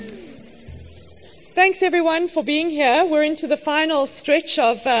Thanks everyone for being here. We're into the final stretch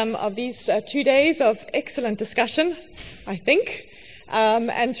of these 2 days of excellent discussion, I think.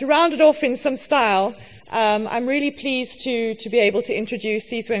 And to round it off in some style, I'm really pleased to be able to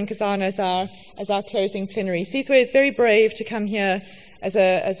introduce Sizwe and Nxasana as our closing plenary. Sizwe is very brave to come here as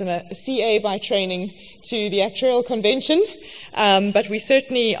a CA by training to the Actuarial Convention, but we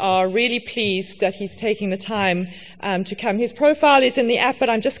certainly are really pleased that he's taking the time to come. His profile is in the app, but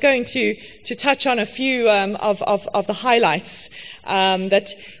I'm just going to touch on a few of the highlights. That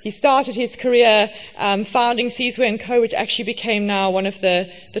he started his career founding Sizwe & Co., which actually became now one of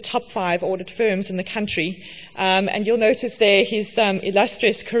the top 5 audit firms in the country. And you'll notice there his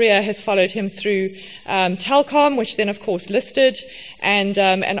illustrious career has followed him through Telkom, which then of course listed, and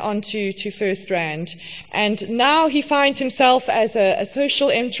on to FirstRand. And now he finds himself as a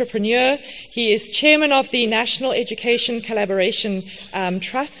social entrepreneur. He is chairman of the National Education Collaboration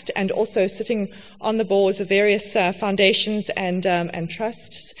Trust, and also sitting on the boards of various foundations and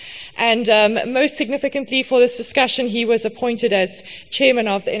trusts. And most significantly for this discussion, he was appointed as chairman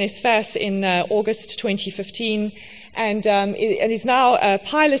of the NSFAS in August 2015, and is now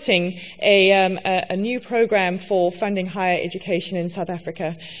piloting a new program for funding higher education in South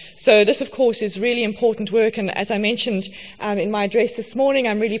Africa. So this, of course, is really important work, and as I mentioned in my address this morning,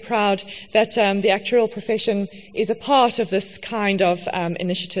 I'm really proud that the actuarial profession is a part of this kind of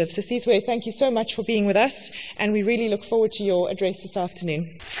initiative. So Sizwe, thank you so much for being with us, and we really look forward to your address this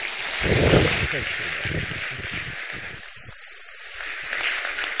afternoon.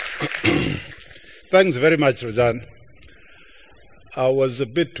 Thanks very much, Roseanne. I was a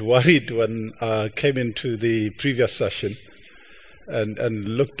bit worried when I came into the previous session and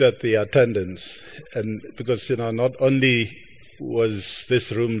looked at the attendance, and because not only was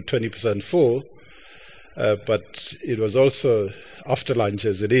this room 20% full, but it was also after lunch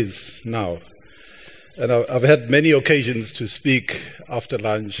as it is now. And I've had many occasions to speak after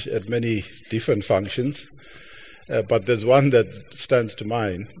lunch at many different functions, but there's one that stands to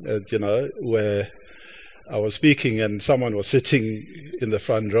mind, where I was speaking and someone was sitting in the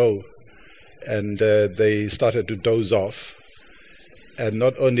front row, and they started to doze off. And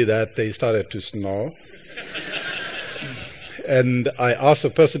not only that, they started to snore. And I asked the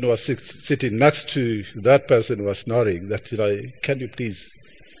person who was sitting next to that person who was snoring that, can you please,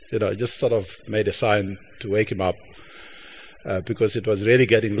 just sort of made a sign to wake him up because it was really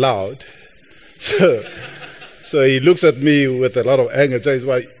getting loud. So he looks at me with a lot of anger and says,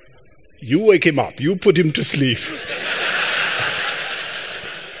 well, you wake him up, you put him to sleep.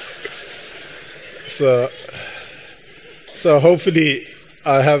 So hopefully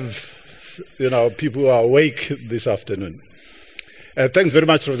I have, people who are awake this afternoon. Thanks very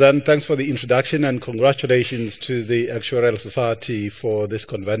much, Roseanne. Thanks for the introduction, and congratulations to the Actuarial Society for this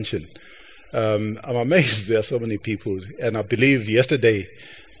convention. I'm amazed there are so many people, and I believe yesterday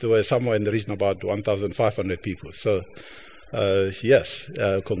there were somewhere in the region about 1,500 people. So, yes,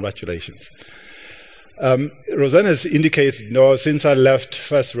 congratulations. Roseanne has indicated, since I left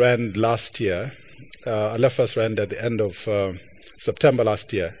FirstRand last year, I left FirstRand at the end of September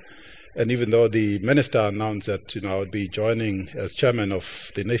last year. And even though the minister announced that I would be joining as chairman of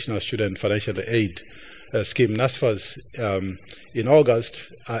the National Student Financial Aid Scheme, NSFAS, in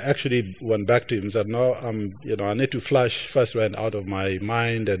August, I actually went back to him and said, no, I need to flush FirstRand out of my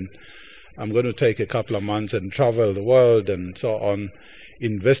mind, and I'm going to take a couple of months and travel the world and so on,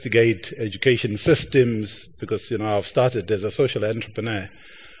 investigate education systems, because I've started as a social entrepreneur.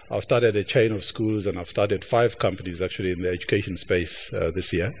 I've started a chain of schools, and I've started 5 companies actually in the education space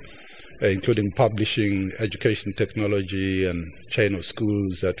this year, including publishing, education technology, and chain of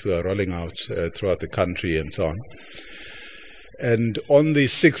schools that we are rolling out throughout the country and so on. And on the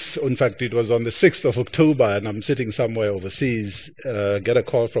 6th, in fact, it was on the 6th of October, and I'm sitting somewhere overseas, get a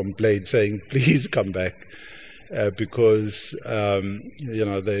call from Blade saying, please come back, because, there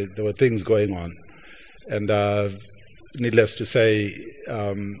were things going on. And needless to say,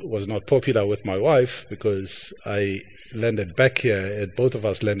 was not popular with my wife, because I landed back here, both of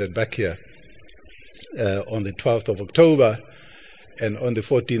us landed back here on the 12th of October, and on the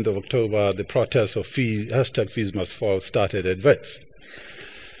 14th of October, the protest of #Fees Must Fall started at Wits.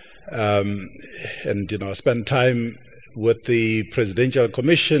 And, I spent time with the Presidential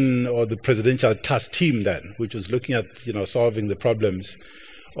Commission, or the Presidential Task Team then, which was looking at, solving the problems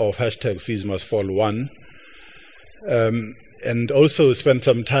of #Fees Must Fall 1. And also spent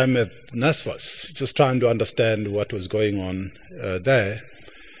some time at NSFAS, just trying to understand what was going on there.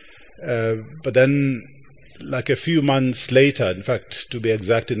 But then, like a few months later, in fact, to be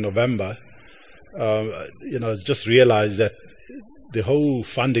exact, in November, I just realized that the whole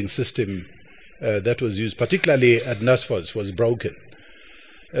funding system that was used, particularly at NSFAS, was broken.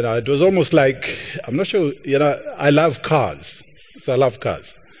 And it was almost like, I'm not sure, I love cars. So I love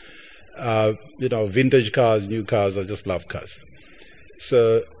cars. Vintage cars, new cars, I just love cars.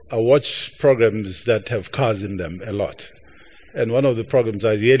 So I watch programs that have cars in them a lot. And one of the programs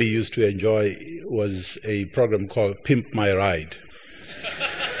I really used to enjoy was a program called Pimp My Ride.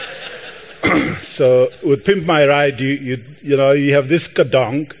 So with Pimp My Ride, you have this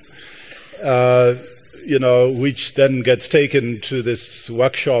kadonk, which then gets taken to this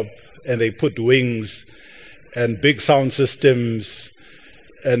workshop, and they put wings and big sound systems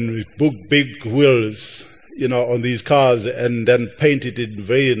and big wheels, on these cars, and then paint it in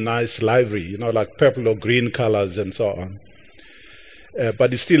very nice livery, like purple or green colors and so on.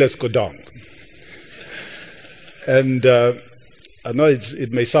 But it's still a skodong. And I know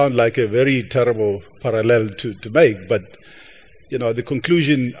it may sound like a very terrible parallel to make, but the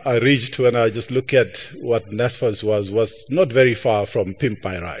conclusion I reached when I just look at what NSFAS was not very far from Pimp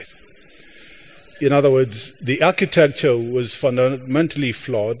My Ride. In other words, the architecture was fundamentally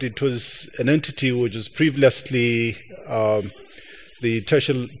flawed. It was an entity which was previously the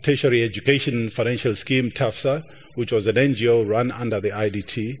Tertiary Education Financial Scheme, TAFSA, which was an NGO run under the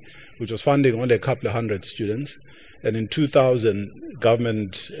IDT, which was funding only a couple of hundred students. And in 2000,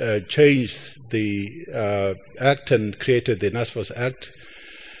 government changed the Act and created the NSFAS Act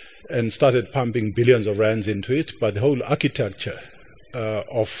and started pumping billions of rands into it. But the whole architecture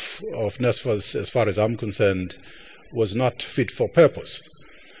of NSFAS, as far as I'm concerned, was not fit for purpose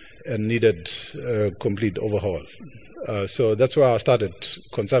and needed a complete overhaul. So that's why I started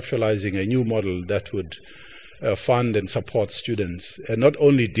conceptualizing a new model that would fund and support students, and not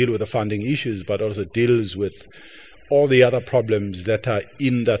only deal with the funding issues, but also deals with all the other problems that are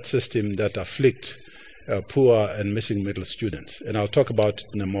in that system that afflict poor and missing middle students. And I'll talk about it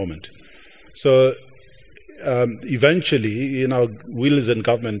in a moment. So eventually, wheels in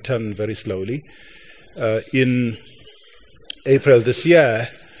government turn very slowly. In April this year,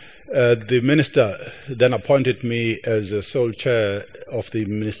 the minister then appointed me as a sole chair of the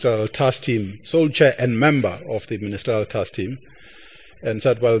ministerial task team, sole chair and member of the ministerial task team, and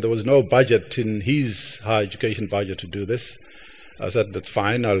said, well, there was no budget in his higher education budget to do this. I said, that's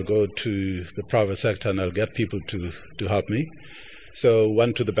fine, I'll go to the private sector and I'll get people to help me. So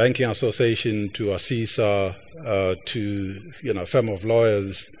went to the Banking Association, to ASISA, to a firm of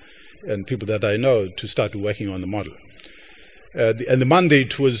lawyers and people that I know to start working on the model. And the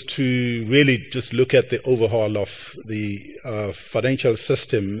mandate was to really just look at the overhaul of the financial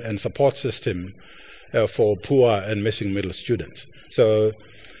system and support system for poor and missing middle students. So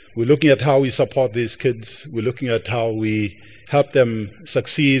we're looking at how we support these kids. We're looking at how we help them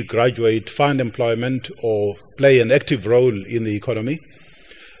succeed, graduate, find employment, or play an active role in the economy.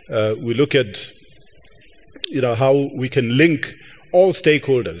 We look at how we can link all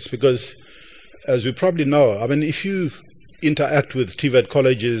stakeholders, because as we probably know, if you interact with TVET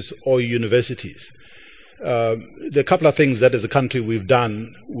colleges or universities, there are a couple of things that as a country we've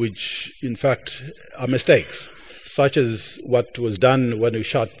done which in fact are mistakes, such as what was done when we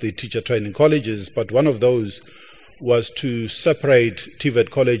shut the teacher training colleges. But one of those was to separate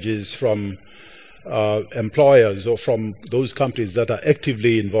TVET colleges from employers or from those companies that are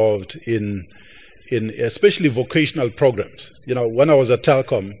actively involved in especially vocational programs. When I was at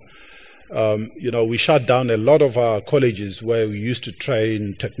Telkom, we shut down a lot of our colleges where we used to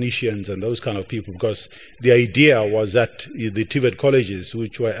train technicians and those kind of people, because the idea was that the TVET colleges,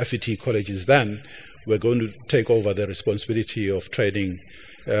 which were FET colleges then, were going to take over the responsibility of training,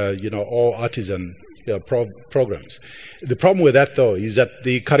 all artisan programs. The problem with that, though, is that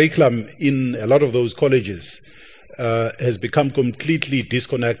the curriculum in a lot of those colleges has become completely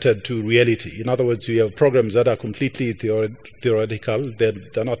disconnected to reality. In other words, we have programs that are completely theoretical.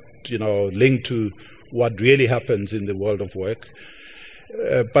 They're not, linked to what really happens in the world of work.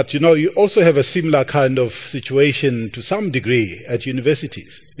 But, you also have a similar kind of situation to some degree at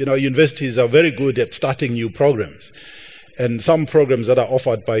universities. Universities are very good at starting new programs. And some programs that are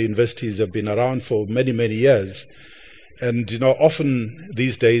offered by universities have been around for many, many years. And, often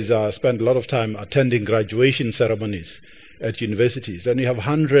these days I spend a lot of time attending graduation ceremonies at universities. And you have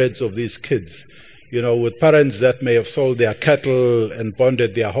hundreds of these kids, with parents that may have sold their cattle and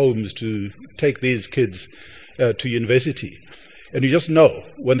bonded their homes to take these kids to university. And you just know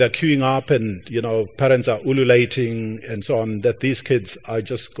when they're queuing up and, parents are ululating and so on, that these kids are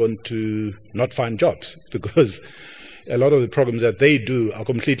just going to not find jobs, because a lot of the programs that they do are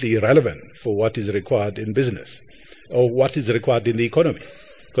completely irrelevant for what is required in business or what is required in the economy.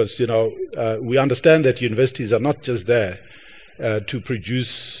 Because, we understand that universities are not just there to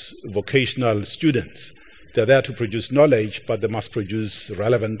produce vocational students. They're there to produce knowledge, but they must produce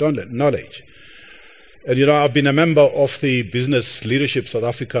relevant knowledge. And, I've been a member of the Business Leadership South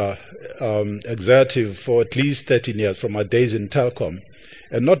Africa executive for at least 13 years, from my days in Telkom.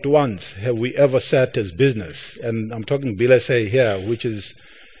 And not once have we ever sat as business, and I'm talking BLSA here, which is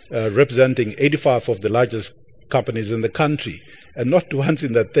representing 85 of the largest companies in the country. And not once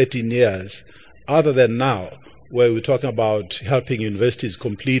in that 13 years, other than now, where we're talking about helping universities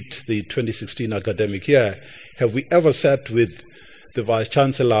complete the 2016 academic year, have we ever sat with the vice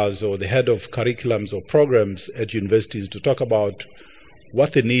chancellors or the head of curriculums or programs at universities to talk about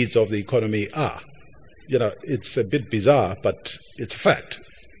what the needs of the economy are. It's a bit bizarre, but it's a fact.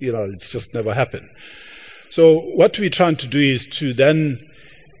 It's just never happened. So what we're trying to do is to then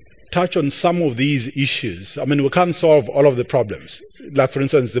touch on some of these issues. I mean, we can't solve all of the problems. Like, for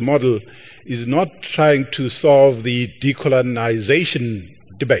instance, the model is not trying to solve the decolonization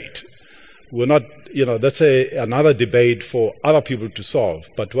debate. We're not, that's another debate for other people to solve.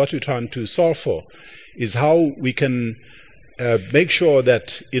 But what we're trying to solve for is how we can make sure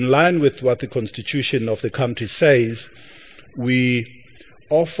that, in line with what the Constitution of the country says, we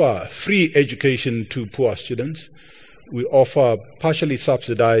offer free education to poor students. We offer partially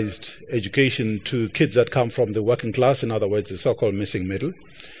subsidized education to kids that come from the working class, in other words, the so-called missing middle.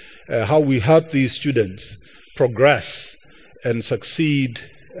 How we help these students progress and succeed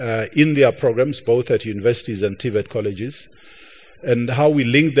in their programs, both at universities and TVET colleges, and how we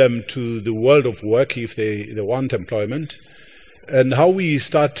link them to the world of work if they want employment, and how we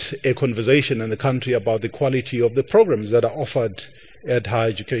start a conversation in the country about the quality of the programs that are offered at higher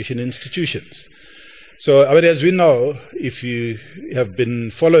education institutions. So, as we know, if you have been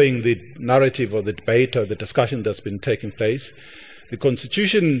following the narrative or the debate or the discussion that's been taking place, the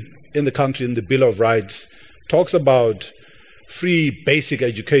Constitution in the country, in the Bill of Rights, talks about free basic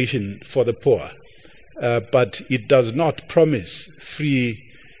education for the poor, but it does not promise free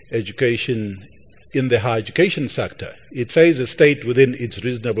education in the higher education sector. It says the state, within its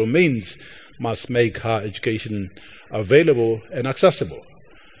reasonable means, must make higher education available and accessible.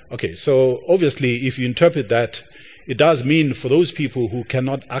 Okay, so obviously, if you interpret that, it does mean for those people who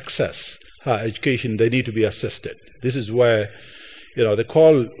cannot access higher education, they need to be assisted. This is where, the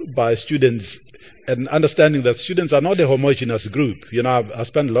call by students, and understanding that students are not a homogeneous group. I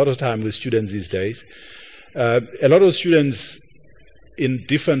spend a lot of time with students these days. A lot of students in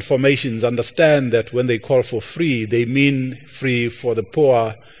different formations understand that when they call for free, they mean free for the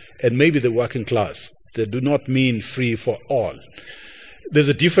poor and maybe the working class. They do not mean free for all. There's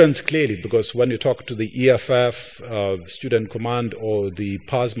a difference clearly, because when you talk to the EFF Student Command or the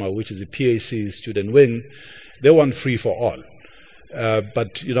PASMA, which is the PAC student wing, they want free for all.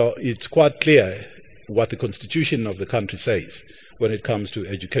 But it's quite clear what the Constitution of the country says when it comes to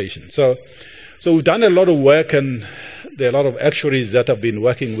education. So we've done a lot of work, and there are a lot of actuaries that I've been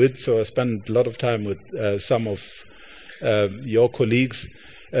working with. So I spend a lot of time with some of your colleagues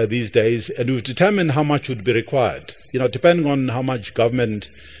these days, and we've determined how much would be required. Depending on how much government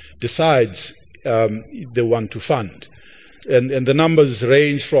decides they want to fund. And the numbers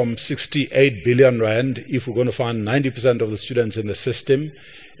range from 68 billion rand if we're going to fund 90% of the students in the system.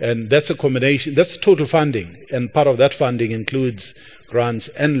 And that's a combination, that's total funding. And part of that funding includes grants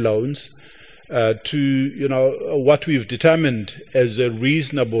and loans to, what we've determined as a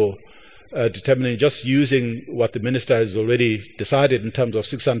reasonable determining, just using what the minister has already decided in terms of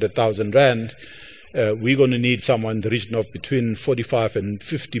 600,000 rand, we're going to need somewhere in the region of between 45 and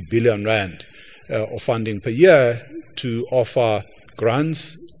 50 billion rand of funding per year to offer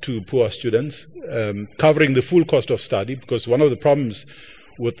grants to poor students, covering the full cost of study, because one of the problems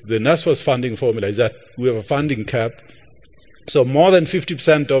with the NSFAS funding formula is that we have a funding cap. So more than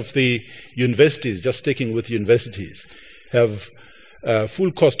 50% of the universities, just sticking with universities, have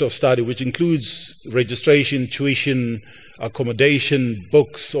full cost of study, which includes registration, tuition, accommodation,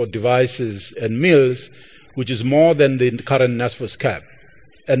 books or devices, and meals, which is more than the current NSFAS cap.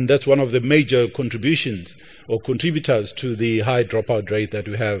 And that's one of the major contributions or contributors to the high dropout rate that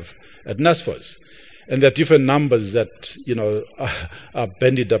we have at NSFAS. And there are different numbers that, are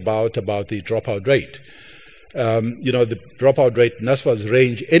bandied about the dropout rate. The dropout rate in NSFAS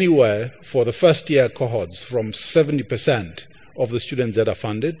range anywhere for the first year cohorts from 70% of the students that are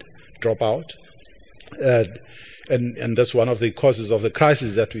funded drop out. And that's one of the causes of the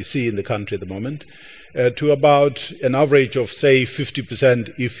crisis that we see in the country at the moment, to about an average of, say,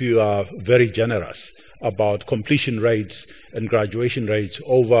 50% if you are very generous about completion rates and graduation rates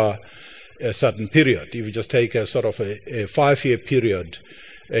over a certain period. If you just take a sort of a 5-year period,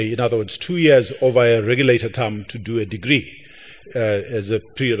 in other words, 2 years over a regulated term to do a degree. as a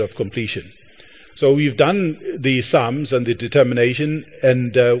period of completion. So we've done the sums and the determination,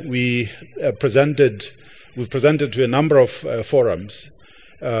 and we've presented to a number of forums.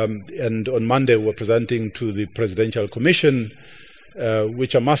 And on Monday, we're presenting to the Presidential Commission,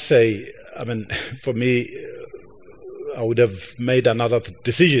 which I must say, I mean, for me, I would have made another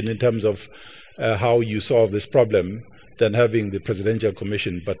decision in terms of how you solve this problem than having the Presidential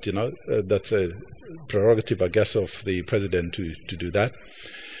Commission. But, that's a prerogative, I guess, of the President to do that.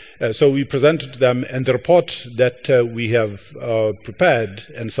 So we presented to them, and the report that we have prepared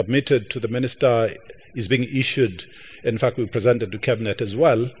and submitted to the Minister is being issued. In fact, we presented to Cabinet as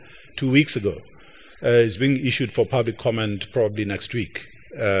well 2 weeks ago. It's being issued for public comment probably next week.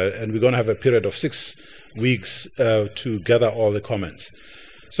 And we're going to have a period of 6 weeks to gather all the comments.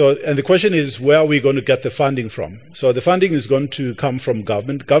 So, and the question is, where are we going to get the funding from? So the funding is going to come from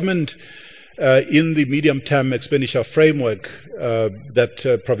government. Government, in the medium-term expenditure framework that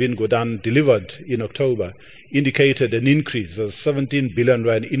Praveen Godan delivered in October, indicated an increase, a 17 billion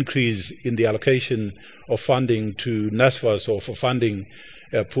rand increase in the allocation of funding to NSFAS, or for funding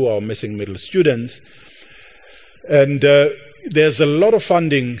poor or missing middle students. And there's a lot of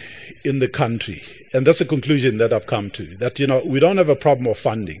funding in the country. And that's a conclusion that I've come to, that, we don't have a problem of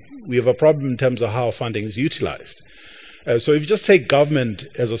funding. We have a problem in terms of how funding is utilized. So if you just take government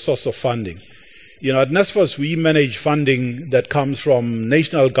as a source of funding, at NSFAS, we manage funding that comes from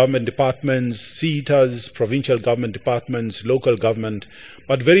national government departments, CETAs, provincial government departments, local government,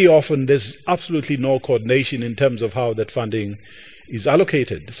 but very often there's absolutely no coordination in terms of how that funding is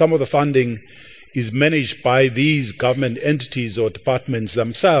allocated. Some of the funding is managed by these government entities or departments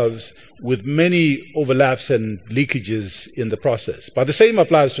themselves, with many overlaps and leakages in the process. But the same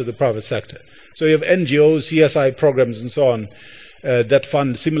applies to the private sector. So you have NGOs, CSI programs, and so on, that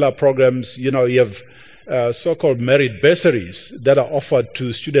fund similar programs. You have so-called merit bursaries that are offered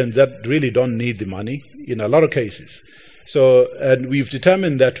to students that really don't need the money in a lot of cases. So, and we've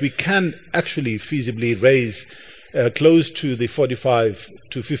determined that we can actually feasibly raise close to the 45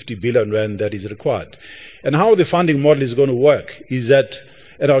 to 50 billion rand that is required. And how the funding model is going to work is that,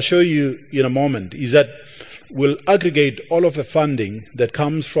 and I'll show you in a moment, is that we'll aggregate all of the funding that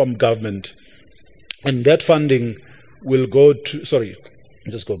comes from government, and that funding will go to,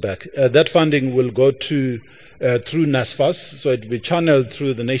 that funding will go to through NSFAS, so it will be channeled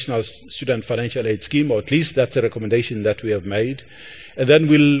through the National Student Financial Aid Scheme, or at least that's the recommendation that we have made. And then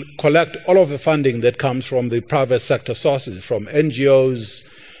we'll collect all of the funding that comes from the private sector sources, from NGOs,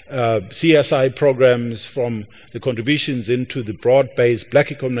 CSI programs, from the contributions into the broad-based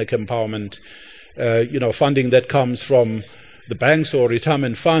Black economic empowerment, funding that comes from the banks or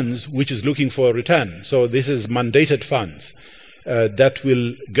retirement funds, which is looking for a return. So this is mandated funds that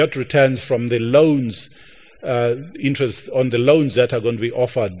will get returns from the loans, interest on the loans that are going to be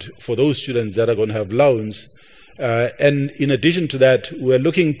offered for those students that are going to have loans. And in addition to that, we're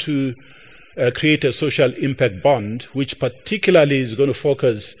looking to create a social impact bond, which particularly is going to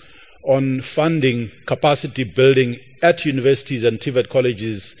focus on funding capacity building at universities and TVET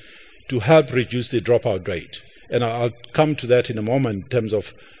colleges to help reduce the dropout rate. And I'll come to that in a moment in terms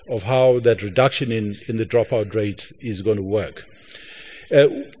of how that reduction in the dropout rates is going to work.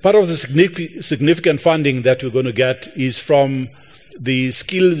 Part of the significant funding that we're going to get is from the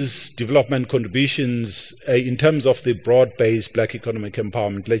skills development contributions in terms of the broad-based Black economic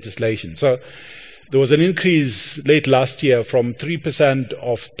empowerment legislation. So there was an increase late last year from 3%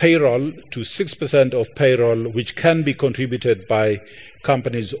 of payroll to 6% of payroll, which can be contributed by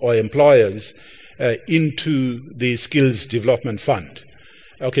companies or employers into the skills development fund.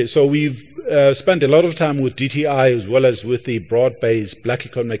 Okay, so we've spent a lot of time with DTI as well as with the broad-based Black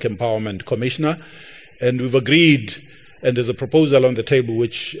economic empowerment commissioner, and we've agreed, and there's a proposal on the table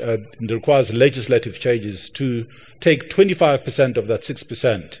which requires legislative changes to take 25% of that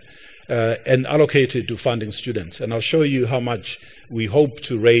 6% and allocate it to funding students. And I'll show you how much we hope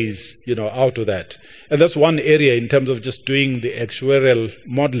to raise, out of that. And that's one area in terms of just doing the actuarial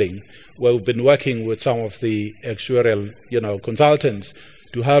modeling, where we've been working with some of the actuarial, consultants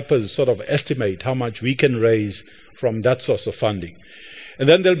to help us sort of estimate how much we can raise from that source of funding. And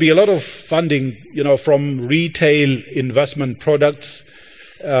then there'll be a lot of funding, from retail investment products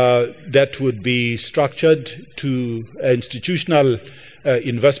that would be structured to institutional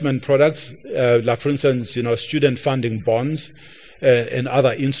investment products, like, for instance, student funding bonds and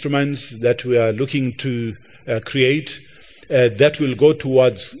other instruments that we are looking to create that will go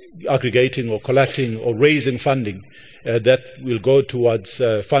towards aggregating or collecting or raising funding that will go towards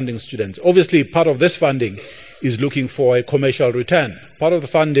funding students. Obviously, part of this funding is looking for a commercial return. Part of the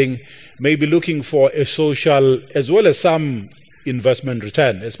funding may be looking for a social, as well as some investment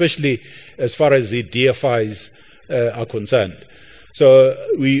return, especially as far as the DFIs are concerned. So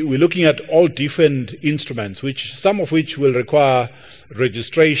we're looking at all different instruments, some of which will require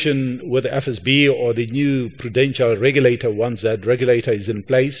registration with the FSB or the new prudential regulator once that regulator is in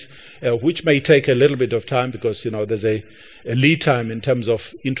place, which may take a little bit of time because, there's a lead time in terms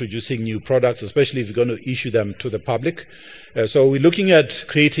of introducing new products, especially if you're going to issue them to the public. So we're looking at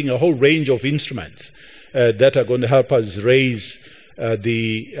creating a whole range of instruments that are going to help us raise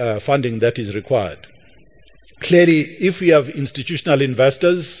the funding that is required. Clearly, if we have institutional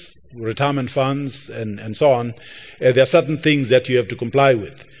investors, retirement funds, and so on, there are certain things that you have to comply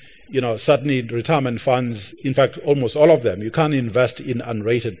with. Certainly retirement funds, in fact, almost all of them, you can't invest in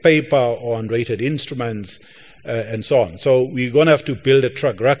unrated paper or unrated instruments and so on. So we're going to have to build a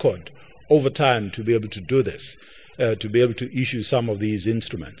track record over time to be able to do this, to be able to issue some of these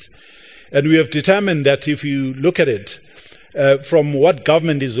instruments. And we have determined that if you look at it from what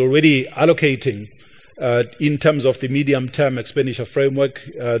government is already allocating in terms of the medium-term expenditure framework,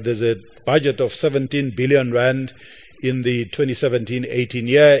 there's a budget of 17 billion rand in the 2017-18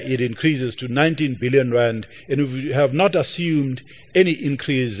 year. It increases to 19 billion rand, and we have not assumed any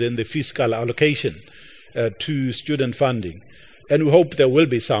increase in the fiscal allocation to student funding. And we hope there will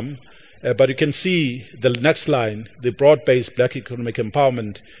be some, but you can see the next line, the broad-based black economic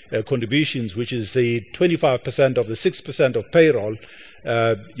empowerment contributions, which is the 25% of the 6% of payroll,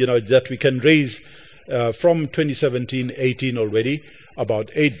 that we can raise from 2017-18 already, about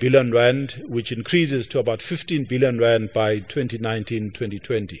 8 billion rand, which increases to about 15 billion rand by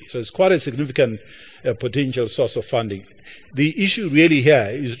 2019-2020. So it's quite a significant potential source of funding. The issue really here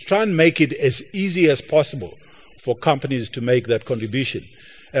is to try and make it as easy as possible for companies to make that contribution.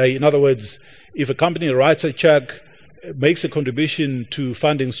 In other words, if a company writes a check, makes a contribution to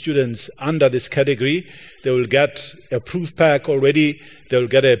funding students under this category, they will get a proof pack already. They will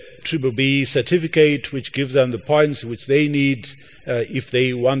get a BBB certificate, which gives them the points which they need if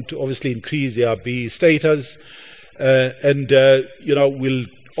they want to obviously increase their B status. We'll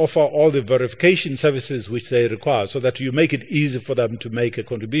offer all the verification services which they require so that you make it easy for them to make a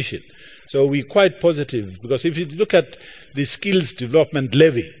contribution. So we're quite positive because if you look at the skills development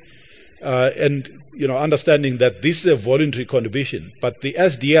levy, understanding that this is a voluntary contribution, but the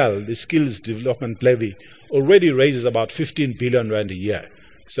SDL, the Skills Development Levy, already raises about 15 billion rand a year.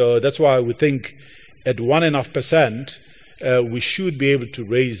 So that's why we think at 1.5%, we should be able to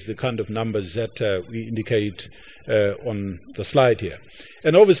raise the kind of numbers that we indicate on the slide here.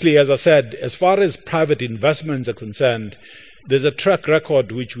 And obviously, as I said, as far as private investments are concerned, there's a track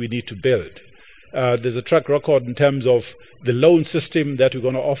record which we need to build. There's a track record in terms of the loan system that we're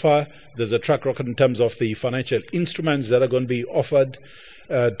going to offer. There's a track record in terms of the financial instruments that are going to be offered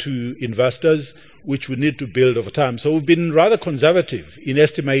to investors, which we need to build over time. So we've been rather conservative in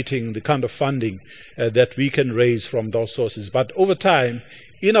estimating the kind of funding that we can raise from those sources. But over time,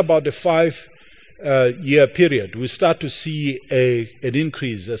 in about a 5-year period, we start to see an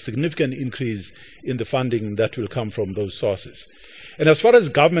increase, a significant increase in the funding that will come from those sources. And as far as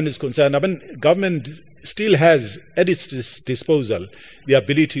government is concerned, government still has at its disposal the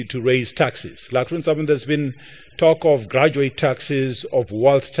ability to raise taxes. Like, for instance, there's been talk of graduate taxes, of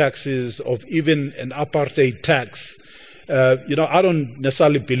wealth taxes, of even an apartheid tax. I don't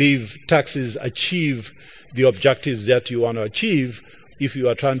necessarily believe taxes achieve the objectives that you want to achieve if you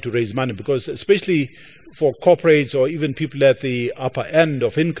are trying to raise money, because especially for corporates or even people at the upper end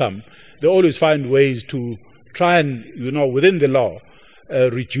of income, they always find ways to try and, within the law,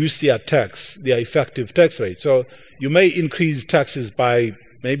 reduce their effective tax rate. So you may increase taxes by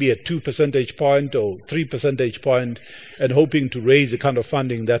maybe a 2 percentage point or 3 percentage point and hoping to raise the kind of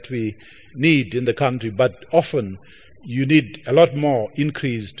funding that we need in the country. But often you need a lot more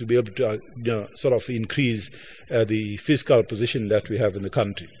increase to be able to increase the fiscal position that we have in the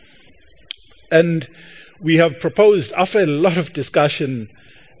country. And we have proposed, after a lot of discussion,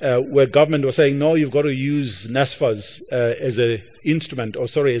 where government was saying, no, you've got to use NSFAS as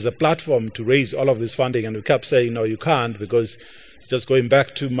a platform to raise all of this funding. And we kept saying, no, you can't, because just going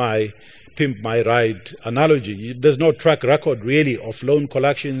back to my pimp my ride analogy, there's no track record really of loan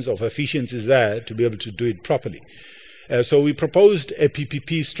collections, of efficiencies there to be able to do it properly. So we proposed a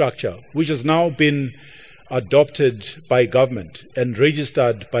PPP structure, which has now been adopted by government and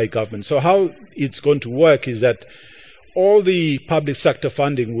registered by government. So how it's going to work is that all the public sector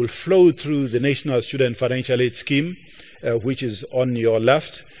funding will flow through the National Student Financial Aid Scheme, which is on your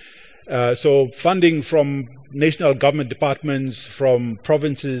left. So funding from national government departments, from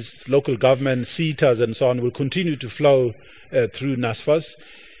provinces, local government, CETAs, and so on will continue to flow through NSFAS.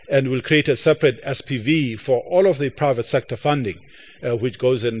 and will create a separate SPV for all of the private sector funding, which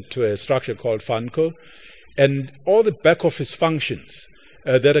goes into a structure called FundCo. And all the back office functions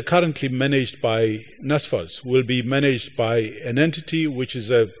that are currently managed by NSFAS will be managed by an entity which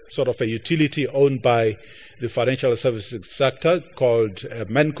is a sort of a utility owned by the financial services sector called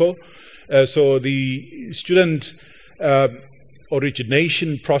MENCO. So the student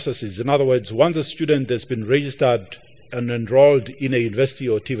origination processes, in other words, once a student has been registered and enrolled in a university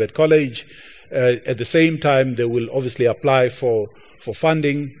or TVET college, at the same time they will obviously apply for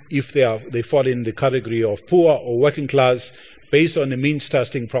funding if they fall in the category of poor or working class, based on a means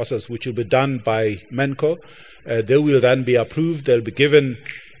testing process which will be done by MENCO. They will then be approved. They'll be given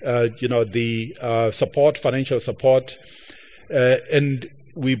the support, financial support, and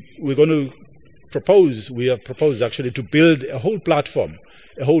we have proposed actually to build a whole platform,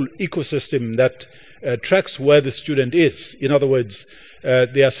 a whole ecosystem that tracks where the student is. In other words,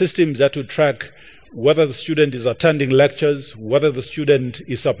 there are systems that will track whether the student is attending lectures, whether the student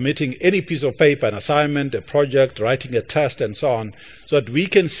is submitting any piece of paper, an assignment, a project, writing a test, and so on, so that we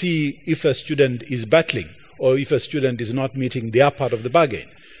can see if a student is battling or if a student is not meeting their part of the bargain.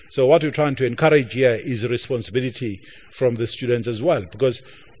 So what we're trying to encourage here is responsibility from the students as well, because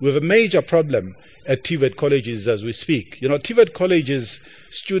we have a major problem at TVET colleges as we speak. TVET colleges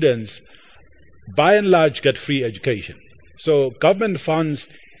students, by and large, get free education. So government funds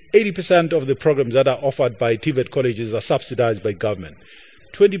 80% of the programs that are offered by TVET colleges are subsidized by government.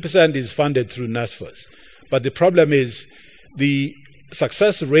 20% is funded through NSFAS. But the problem is the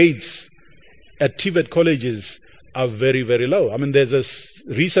success rates at TVET colleges are very, very low. I mean, there's a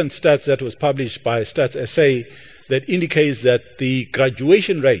recent stats that was published by Stats SA that indicates that the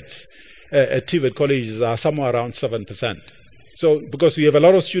graduation rates at TVET colleges are somewhere around 7%. So because we have a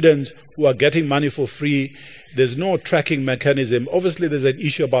lot of students who are getting money for free, there's no tracking mechanism. Obviously, there's an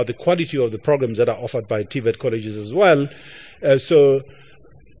issue about the quality of the programs that are offered by TVET colleges as well.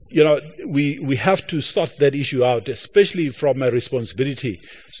 We have to sort that issue out, especially from a responsibility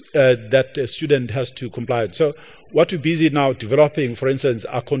that a student has to comply with. So what we're busy now developing, for instance,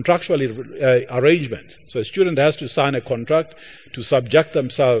 are contractual arrangements. So a student has to sign a contract to subject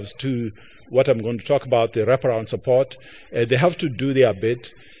themselves to what I'm going to talk about, the wraparound support. They have to do their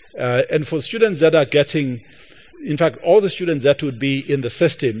bit. And for students that are getting, in fact, all the students that would be in the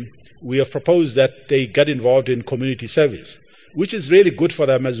system, we have proposed that they get involved in community service, which is really good for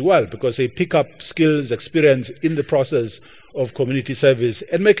them as well, because they pick up skills, experience in the process of community service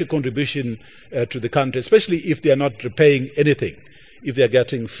and make a contribution to the country, especially if they are not repaying anything, if they are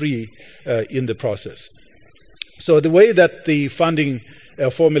getting free in the process. So the way that the funding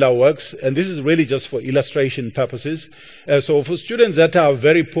formula works, and this is really just for illustration purposes. So for students that are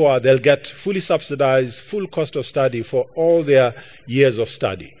very poor, they'll get fully subsidized, full cost of study for all their years of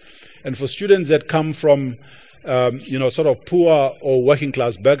study. And for students that come from sort of poor or working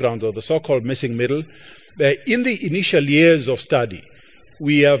class backgrounds, or the so-called missing middle, in the initial years of study,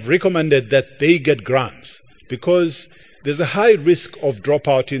 we have recommended that they get grants because there's a high risk of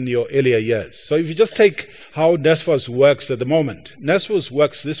dropout in your earlier years. So if you just take how NSFAS works at the moment, NSFAS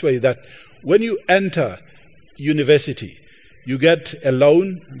works this way, that when you enter university, you get a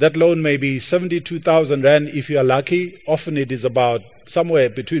loan. That loan may be 72,000 Rand if you are lucky. Often it is about somewhere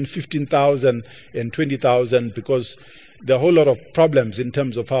between 15,000 and 20,000 because there are a whole lot of problems in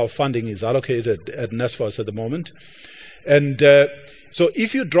terms of how funding is allocated at NSFAS at the moment. And so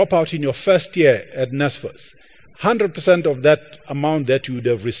if you drop out in your first year at NSFAS, 100% of that amount that you would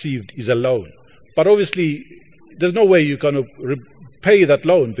have received is a loan. But obviously, there's no way you're going to repay that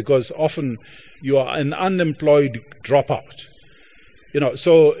loan because often you are an unemployed dropout.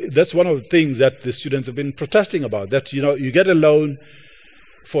 So that's one of the things that the students have been protesting about, that, you get a loan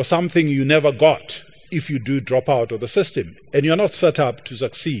for something you never got if you do drop out of the system, and you're not set up to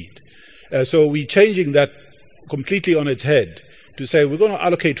succeed. So we're changing that completely on its head to say we're going to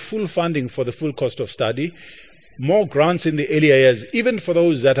allocate full funding for the full cost of study, more grants in the earlier years, even for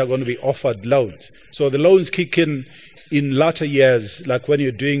those that are going to be offered loans. So the loans kick in latter years, like when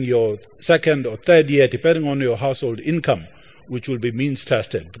you're doing your second or third year, depending on your household income, which will be means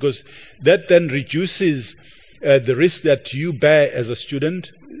tested, because that then reduces the risk that you bear as a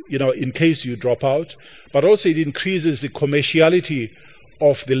student, in case you drop out, but also it increases the commerciality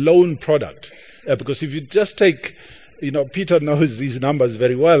of the loan product. Because if you just take, Peter knows these numbers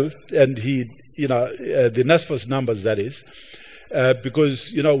very well, and the NSFAS numbers, that is,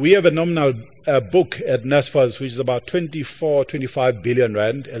 because, we have a nominal book at NSFAS, which is about 25 billion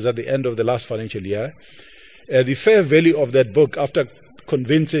Rand, as at the end of the last financial year. The fair value of that book, after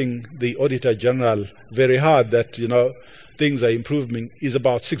convincing the Auditor General very hard that, things are improving is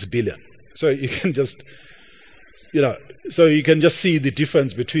about 6 billion. So you can just, see the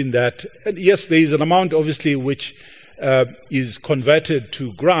difference between that. And yes, there is an amount, obviously, which is converted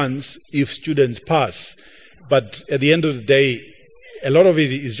to grants if students pass. But at the end of the day, a lot of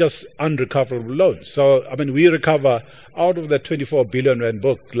it is just unrecoverable loans. So, we recover out of that 24 billion rand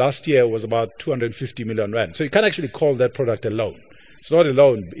book. Last year was about 250 million rand. So you can't actually call that product a loan. It's not a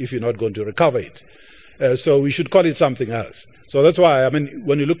loan if you're not going to recover it. So we should call it something else. So that's why,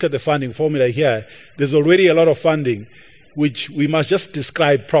 when you look at the funding formula here, there's already a lot of funding which we must just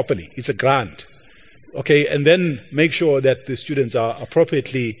describe properly. It's a grant. Okay, and then make sure that the students are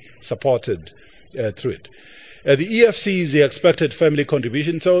appropriately supported through it. The EFC is the expected family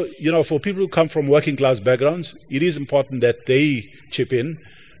contribution. So, for people who come from working class backgrounds, it is important that they chip in,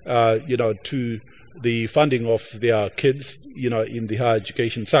 to the funding of their kids, in the higher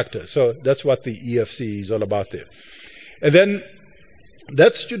education sector. So that's what the EFC is all about there. And then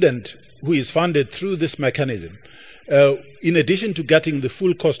that student who is funded through this mechanism, in addition to getting the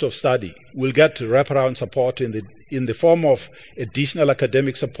full cost of study, will get wraparound support in the form of additional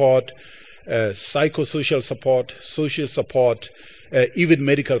academic support, psychosocial support, social support, even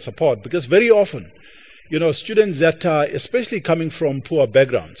medical support. Because very often, students that are especially coming from poor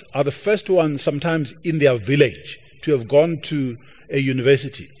backgrounds are the first ones sometimes in their village to have gone to a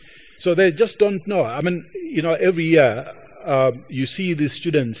university. So they just don't know. Every year you see these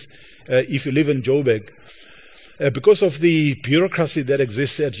students, if you live in Joburg, because of the bureaucracy that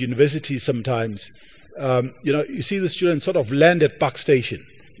exists at universities sometimes, you see the students sort of land at Park Station.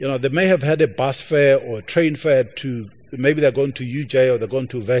 They may have had a bus fare or a train fare to, maybe they're going to UJ or they're going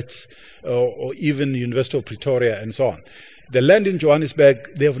to Wits or even University of Pretoria and so on. They land in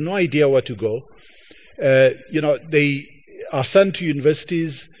Johannesburg, they have no idea where to go. They are sent to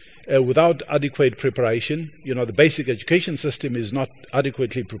universities without adequate preparation. The basic education system is not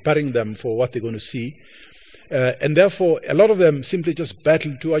adequately preparing them for what they're going to see. And therefore, a lot of them simply just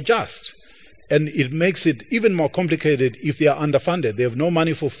battle to adjust. And it makes it even more complicated if they are underfunded. They have no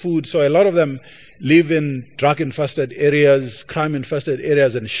money for food, so a lot of them live in drug-infested areas, crime-infested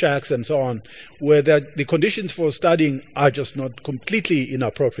areas and shacks and so on, where the conditions for studying are just not completely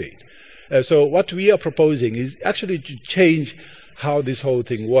inappropriate. So what we are proposing is actually to change how this whole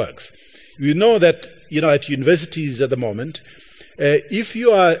thing works. We know that, at universities at the moment, if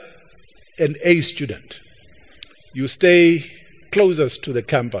you are an A student, you stay closest to the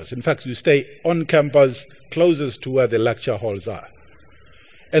campus. In fact, you stay on campus closest to where the lecture halls are.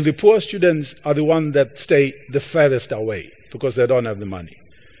 And the poor students are the ones that stay the furthest away because they don't have the money.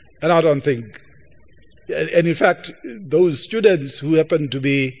 And I don't think, and in fact, those students who happen to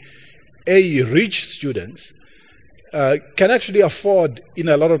be rich students can actually afford, in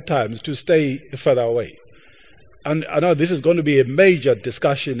a lot of times, to stay further away. And I know this is going to be a major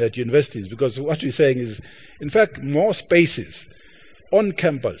discussion at universities because what we're saying is, in fact, more spaces on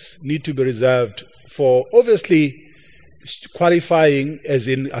campus need to be reserved for, obviously, qualifying, as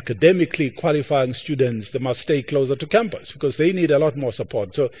in academically qualifying students. They must stay closer to campus because they need a lot more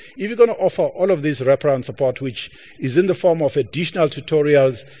support. So if you're going to offer all of this wraparound support, which is in the form of additional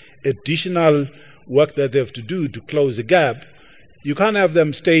tutorials, additional work that they have to do to close the gap, you can't have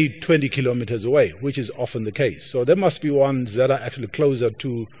them stay 20 kilometers away, which is often the case. So there must be ones that are actually closer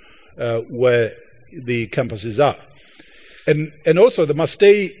to where the campuses are. And also they must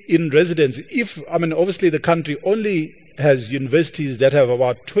stay in residence. Obviously the country only has universities that have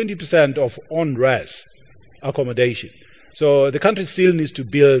about 20% of on-res accommodation. So the country still needs to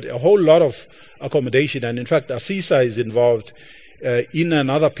build a whole lot of accommodation. And in fact, ASISA is involved in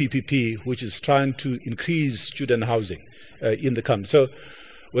another PPP, which is trying to increase student housing in the country. So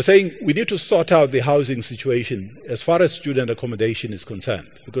we're saying we need to sort out the housing situation as far as student accommodation is concerned,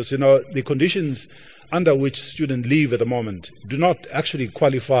 because the conditions under which students live at the moment do not actually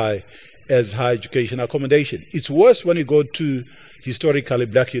qualify as higher education accommodation. It's worse when you go to historically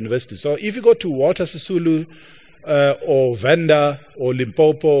black universities. So if you go to Walter Sisulu or Venda or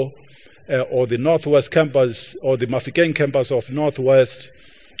Limpopo or the Northwest campus or the Mafikeng campus of Northwest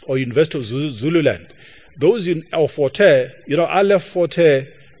or University of Zululand, those or Forte, I left Forte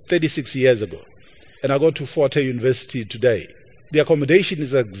 36 years ago and I go to Forte University today. The accommodation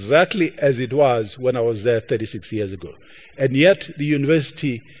is exactly as it was when I was there 36 years ago. And yet the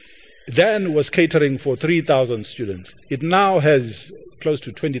university then was catering for 3,000 students. It now has close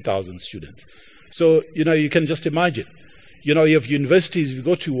to 20,000 students. So, you can just imagine. You have universities, if you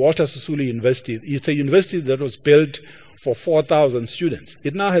go to Walter Sisulu University, it's a university that was built for 4,000 students.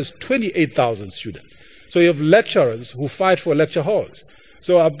 It now has 28,000 students. So you have lecturers who fight for lecture halls.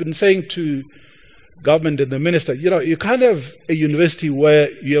 So I've been saying to government and the minister, you can't have a university where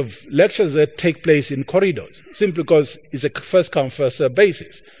you have lectures that take place in corridors, simply because it's a first-come, first-served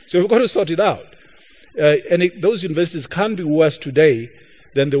basis. So we've got to sort it out. Those universities can't be worse today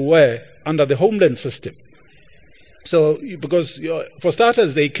than they were under the Homeland system. So, because for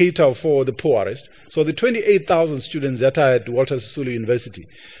starters, they cater for the poorest. So the 28,000 students that are at Walter Sisulu University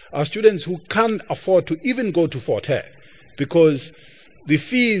are students who can't afford to even go to Fort Hare, because the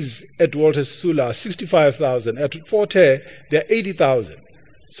fees at Walter Sisulu are 65,000. At Fort Hare, they're 80,000.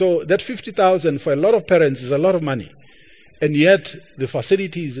 So that 50,000 for a lot of parents is a lot of money. And yet the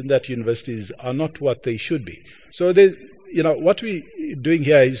facilities in that universities are not what they should be. So what we're doing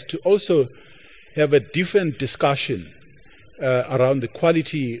here is to also have a different discussion around the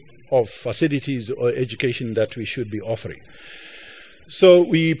quality of facilities or education that we should be offering. So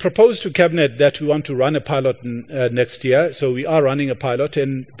we proposed to Cabinet that we want to run a pilot next year. So we are running a pilot,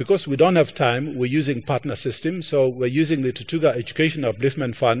 and because we don't have time, we're using partner systems. So we're using the Tutuga Education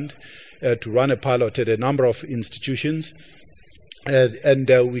Upliftment Fund to run a pilot at a number of institutions. And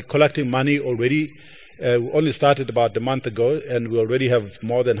we're collecting money already. We only started about a month ago, and we already have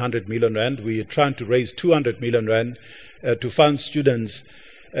more than 100 million rand. We are trying to raise 200 million rand to fund students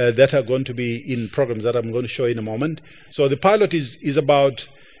that are going to be in programs that I'm going to show in a moment. So the pilot is about,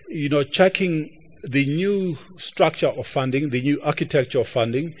 checking the new structure of funding, the new architecture of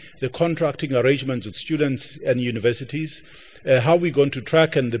funding, the contracting arrangements with students and universities, how we're going to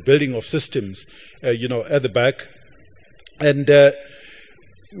track and the building of systems, at the back. And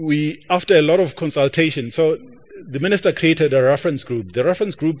after a lot of consultation, so the minister created a reference group. The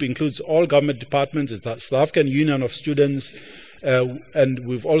reference group includes all government departments. It's the South African Union of Students, and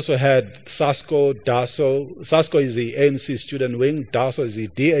we've also had SASCO, DASO. SASCO is the ANC student wing. DASO is the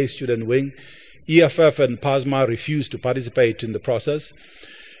DA student wing. EFF and PASMA refused to participate in the process.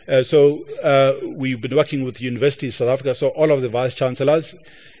 So we've been working with universities in South Africa, so all of the vice-chancellors,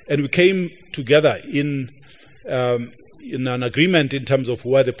 and we came together in an agreement in terms of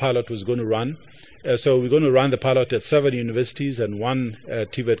where the pilot was going to run. So we're going to run the pilot at 7 universities and 1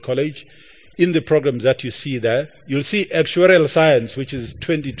 TVET college. In the programs that you see there, you'll see actuarial science, which is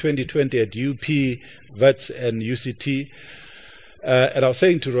 2020 at UP, VETS, and UCT. And I was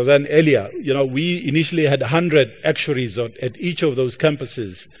saying to Roseanne earlier, we initially had 100 actuaries at each of those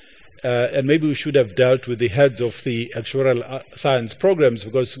campuses. And maybe we should have dealt with the heads of the actuarial science programs,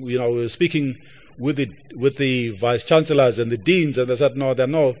 because we were speaking with the vice chancellors and the deans, and they said no, there are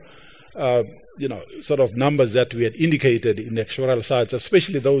no sort of numbers that we had indicated in actuarial science,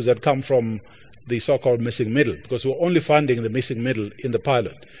 especially those that come from the so-called missing middle, because we're only funding the missing middle in the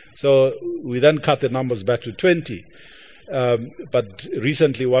pilot. So we then cut the numbers back to 20. But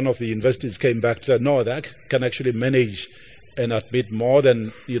recently one of the universities came back and said, no, that can actually manage and admit more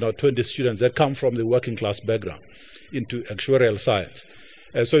than 20 students that come from the working class background into actuarial science.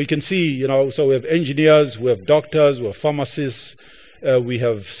 So you can see, so we have engineers, we have doctors, we have pharmacists, we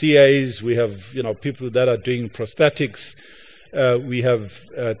have CAs, we have, people that are doing prosthetics, we have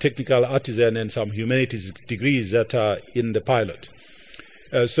technical artisan and some humanities degrees that are in the pilot.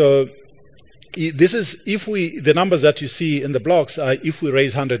 So this is, the numbers that you see in the blocks are if we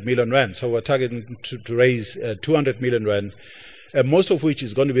raise 100 million rand. So we're targeting to raise 200 million rand, most of which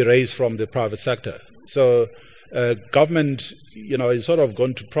is going to be raised from the private sector. So government, is sort of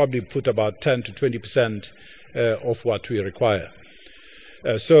going to probably put about 10 to 20% of what we require.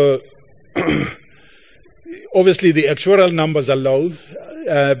 So obviously the actuarial numbers are low,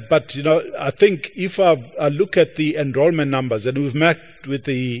 but I think if I look at the enrollment numbers, and we've met with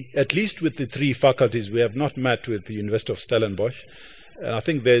at least with the 3 faculties, we have not met with the University of Stellenbosch. I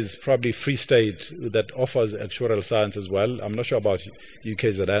think there's probably Free State that offers actuarial science as well. I'm not sure about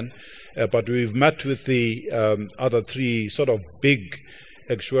UKZN, but we've met with the other 3 sort of big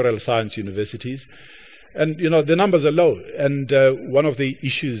actuarial science universities. And, the numbers are low. And one of the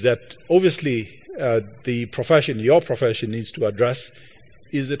issues that obviously the profession, your profession, needs to address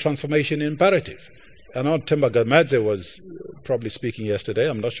is the transformation imperative. I know Themba Gamadze was probably speaking yesterday.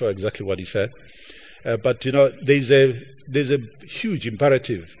 I'm not sure exactly what he said. But, there's a huge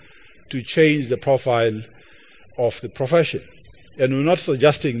imperative to change the profile of the profession. And we're not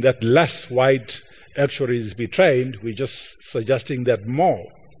suggesting that less white actuaries be trained. We're just suggesting that more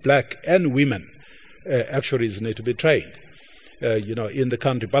black and women actuaries need to be trained, in the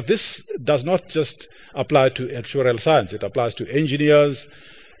country. But this does not just apply to actuarial science. It applies to engineers.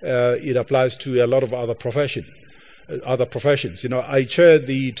 It applies to a lot of other professions. I chair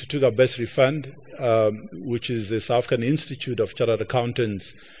the Tutuga Bursary Fund, which is the South African Institute of Chartered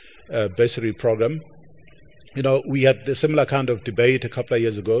Accountants bursary program. We had a similar kind of debate a couple of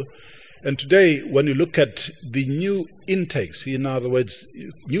years ago. And today, when you look at the new intakes, in other words,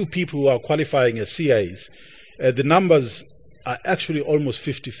 new people who are qualifying as CAs, the numbers are actually almost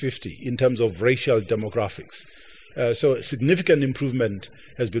 50-50 in terms of racial demographics. So a significant improvement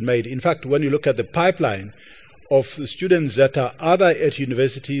has been made. In fact, when you look at the pipeline of the students that are either at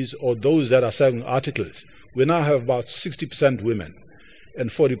universities or those that are selling articles, we now have about 60% women and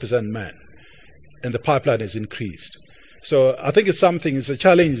 40% men, and the pipeline has increased. So I think it's a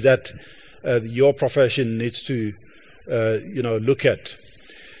challenge that your profession needs to, look at.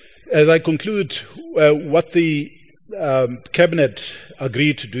 As I conclude, what the Cabinet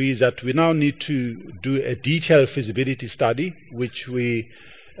agreed to do is that we now need to do a detailed feasibility study, which we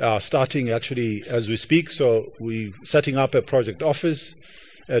are starting actually as we speak. So we're setting up a project office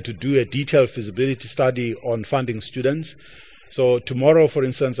to do a detailed feasibility study on funding students. So tomorrow, for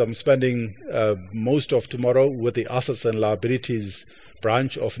instance, I'm spending most of tomorrow with the Assets and Liabilities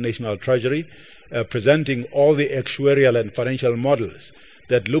branch of National Treasury, presenting all the actuarial and financial models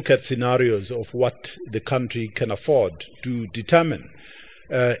that look at scenarios of what the country can afford to determine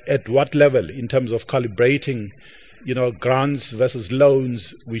at what level in terms of calibrating, grants versus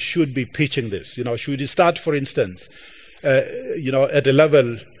loans, we should be pitching this. Should we start, for instance, at a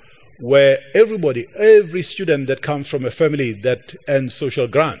level where every student that comes from a family that earns social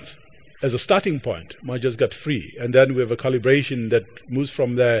grants, as a starting point, might just get free. And then we have a calibration that moves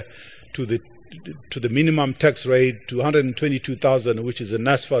from there to the minimum tax rate, to 122,000, which is the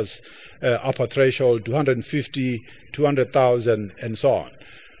NSFAS upper threshold, to 150, 200,000, and so on.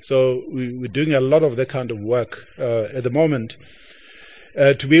 So we're doing a lot of that kind of work at the moment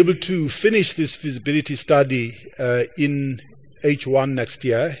to be able to finish this feasibility study in H1 next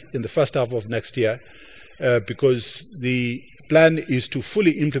year, in the first half of next year, because the plan is to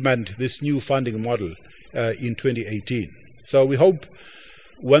fully implement this new funding model in 2018. So we hope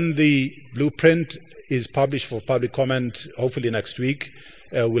when the blueprint is published for public comment, hopefully next week,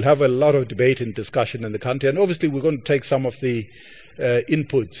 we'll have a lot of debate and discussion in the country. And obviously we're going to take some of the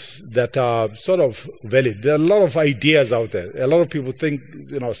inputs that are sort of valid. There are a lot of ideas out there. A lot of people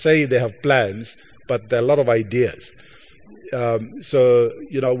say they have plans, but there are a lot of ideas. So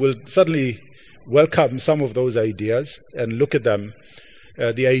we'll certainly welcome some of those ideas and look at them.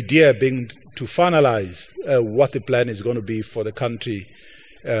 The idea being to finalize what the plan is going to be for the country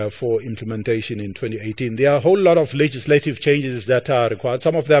for implementation in 2018. There are a whole lot of legislative changes that are required.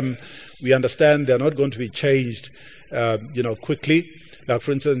 Some of them we understand they're not going to be changed quickly. Like,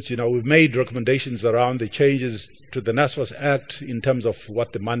 for instance, we've made recommendations around the changes to the NSFAS Act in terms of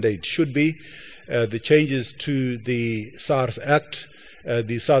what the mandate should be, the changes to the SARS Act,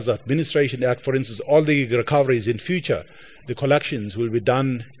 the SARS Administration Act, for instance. All the recoveries in future, the collections will be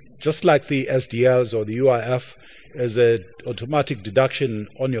done just like the SDLs or the UIF, as an automatic deduction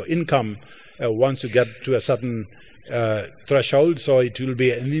on your income once you get to a certain threshold. So it will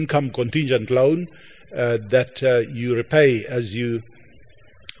be an income contingent loan that you repay as you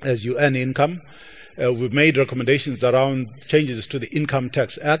earn income. We've made recommendations around changes to the Income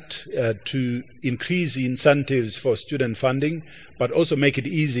Tax Act to increase the incentives for student funding, but also make it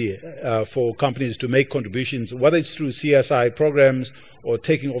easy for companies to make contributions, whether it's through CSI programs or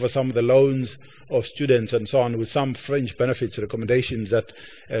taking over some of the loans of students and so on, with some fringe benefits recommendations that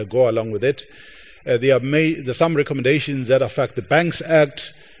go along with it. There are some recommendations that affect the Banks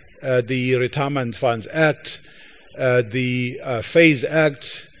Act, the Retirement Funds Act, the FASE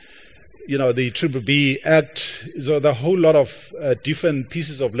Act, the BBB Act. So there are a whole lot of different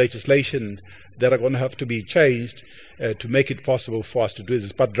pieces of legislation that are going to have to be changed to make it possible for us to do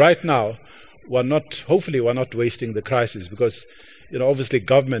this. But right now, hopefully we're not wasting the crisis, because obviously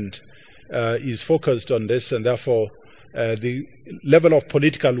government is focused on this, and therefore the level of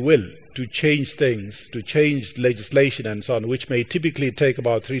political will to change things, to change legislation and so on, which may typically take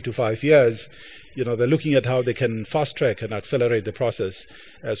about 3 to 5 years, they're looking at how they can fast track and accelerate the process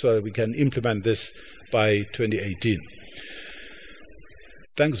so that we can implement this by 2018.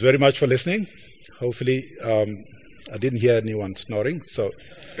 Thanks very much for listening. Hopefully, I didn't hear anyone snoring, so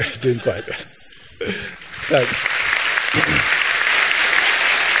doing quite well. Thanks.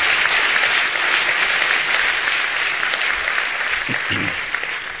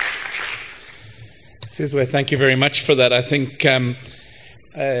 Sizwe, thank you very much for that. I think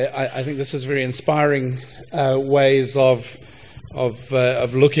this is very inspiring ways of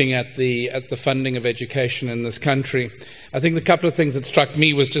looking at the funding of education in this country. I think the couple of things that struck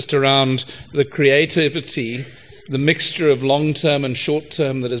me was just around the creativity, the mixture of long-term and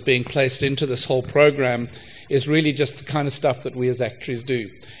short-term that is being placed into this whole program is really just the kind of stuff that we as actuaries do.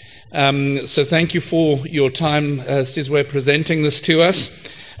 So thank you for your time, Sizwe, presenting this to us.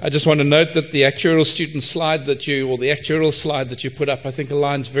 I just want to note that the actuarial student slide that the actuarial slide that you put up, I think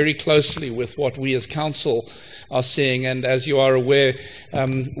aligns very closely with what we as council are seeing. And as you are aware,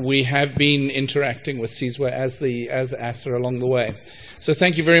 we have been interacting with Sizwe as ASA along the way. So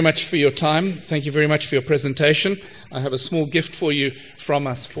thank you very much for your time. Thank you very much for your presentation. I have a small gift for you from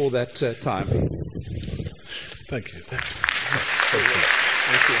us for that time. Thank you. Thanks. Thank you.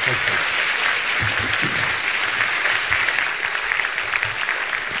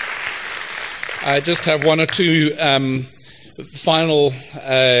 I just have one or two final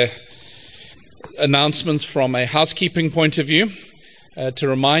announcements from a housekeeping point of view. To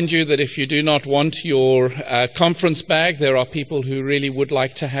remind you that if you do not want your conference bag, there are people who really would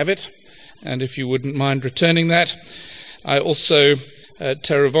like to have it, and if you wouldn't mind returning that. I also,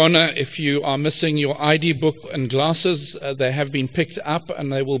 Taravona, if you are missing your ID book and glasses, they have been picked up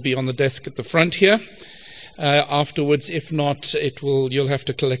and they will be on the desk at the front here. Afterwards, if not, you'll have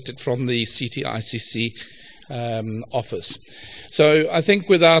to collect it from the CTICC office. So I think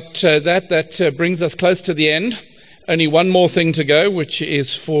without that brings us close to the end. Only one more thing to go, which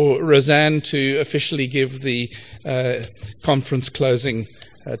is for Roseanne to officially give the conference closing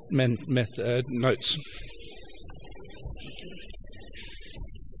notes.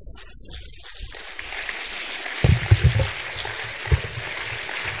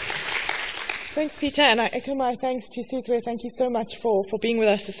 Thanks, Peter, and I echo my thanks to Sizwe. Thank you so much for being with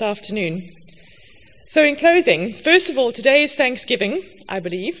us this afternoon. So in closing, first of all, today is Thanksgiving, I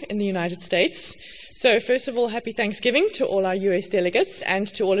believe, in the United States. So first of all, happy Thanksgiving to all our US delegates and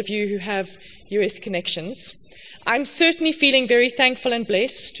to all of you who have US connections. I'm certainly feeling very thankful and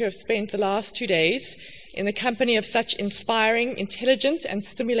blessed to have spent the last 2 days in the company of such inspiring, intelligent, and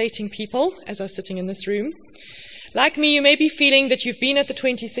stimulating people as are sitting in this room. Like me, you may be feeling that you've been at the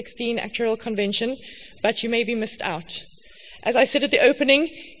 2016 Actuarial Convention, but you may be missed out. As I said at the opening,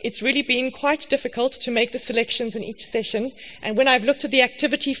 it's really been quite difficult to make the selections in each session, and when I've looked at the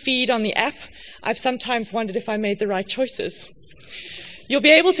activity feed on the app, I've sometimes wondered if I made the right choices. You'll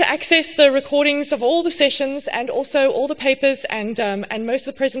be able to access the recordings of all the sessions and also all the papers and most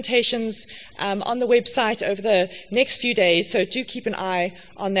of the presentations on the website over the next few days, so do keep an eye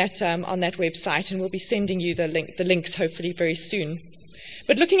on that website, and we'll be sending you the links hopefully very soon.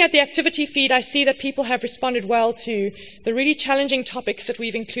 But looking at the activity feed, I see that people have responded well to the really challenging topics that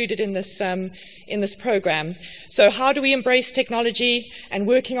we've included in this program. So how do we embrace technology and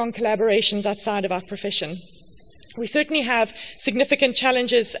working on collaborations outside of our profession? We certainly have significant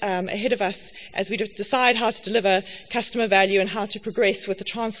challenges ahead of us as we decide how to deliver customer value and how to progress with the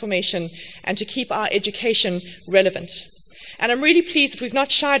transformation and to keep our education relevant. And I'm really pleased that we've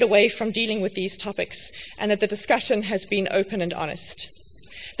not shied away from dealing with these topics and that the discussion has been open and honest.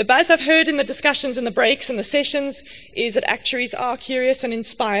 The buzz I've heard in the discussions and the breaks and the sessions is that actuaries are curious and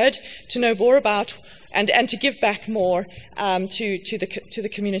inspired to know more about and to give back more to the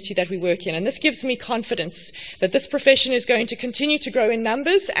community that we work in. And this gives me confidence that this profession is going to continue to grow in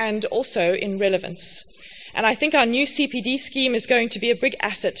numbers and also in relevance. And I think our new CPD scheme is going to be a big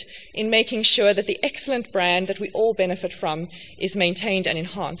asset in making sure that the excellent brand that we all benefit from is maintained and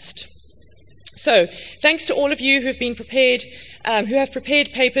enhanced. So, thanks to all of you who have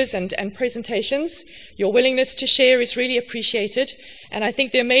prepared papers and presentations. Your willingness to share is really appreciated, and I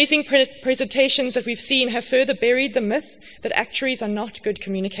think the amazing presentations that we've seen have further buried the myth that actuaries are not good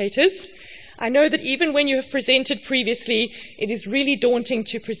communicators. I know that even when you have presented previously, it is really daunting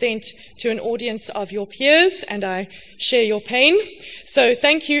to present to an audience of your peers, and I share your pain. So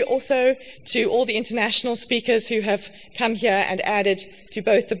thank you also to all the international speakers who have come here and added to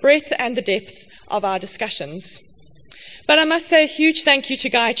both the breadth and the depth of our discussions. But I must say a huge thank you to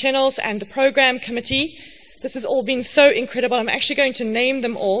Guy Channels and the program committee. This has all been so incredible. I'm actually going to name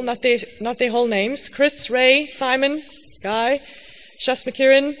them all, not their whole names. Chris, Ray, Simon, Guy, Shas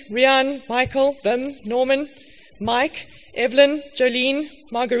McKieran, Rian, Michael, Wim, Norman, Mike, Evelyn, Jolene,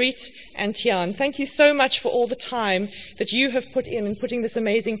 Marguerite, and Tian. Thank you so much for all the time that you have put in putting this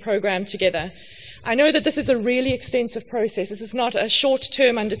amazing program together. I know that this is a really extensive process. This is not a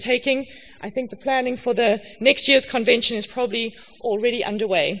short-term undertaking. I think the planning for the next year's convention is probably already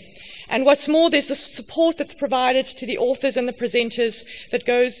underway. And what's more, there's the support that's provided to the authors and the presenters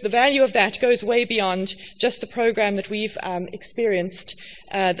the value of that goes way beyond just the program that we've experienced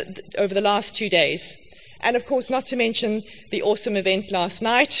over the last 2 days. And of course, not to mention the awesome event last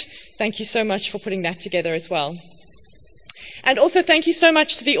night. Thank you so much for putting that together as well. And also thank you so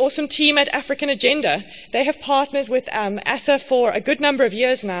much to the awesome team at African Agenda. They have partnered with ASA for a good number of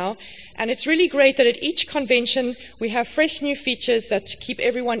years now, and it's really great that at each convention we have fresh new features that keep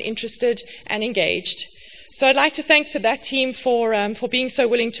everyone interested and engaged. So I'd like to thank that team for being so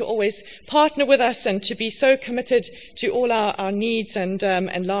willing to always partner with us and to be so committed to all our needs and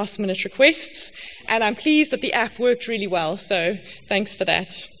last-minute requests. And I'm pleased that the app worked really well, so thanks for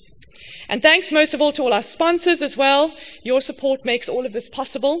that. And thanks most of all to all our sponsors as well. Your support makes all of this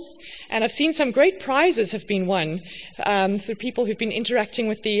possible. And I've seen some great prizes have been won for people who've been interacting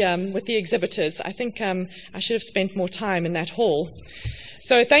with the exhibitors. I think I should have spent more time in that hall.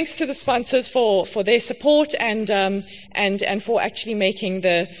 So thanks to the sponsors for their support and for actually making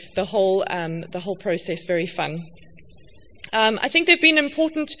the whole process very fun. I think there have been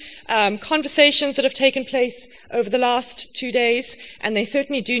important conversations that have taken place over the last 2 days, and they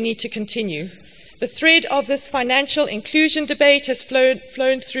certainly do need to continue. The thread of this financial inclusion debate has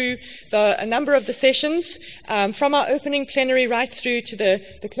flown through a number of the sessions, from our opening plenary right through to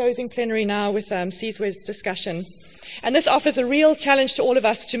the closing plenary now with Sizwe's discussion. And this offers a real challenge to all of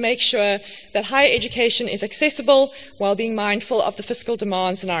us to make sure that higher education is accessible while being mindful of the fiscal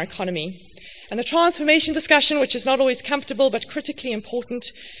demands in our economy. And the transformation discussion, which is not always comfortable but critically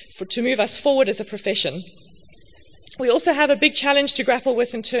important to move us forward as a profession. We also have a big challenge to grapple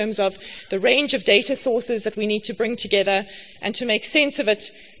with in terms of the range of data sources that we need to bring together and to make sense of it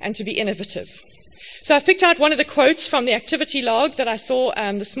and to be innovative. So I've picked out one of the quotes from the activity log that I saw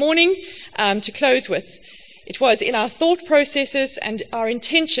this morning to close with. It was, "In our thought processes and our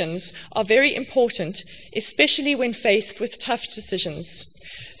intentions are very important, especially when faced with tough decisions."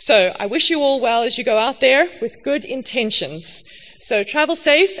 So I wish you all well as you go out there with good intentions. So travel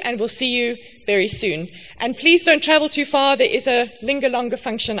safe, and we'll see you very soon. And please don't travel too far. There is a linger longer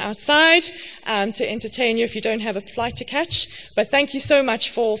function outside to entertain you if you don't have a flight to catch. But thank you so much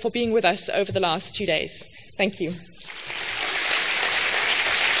for being with us over the last 2 days. Thank you.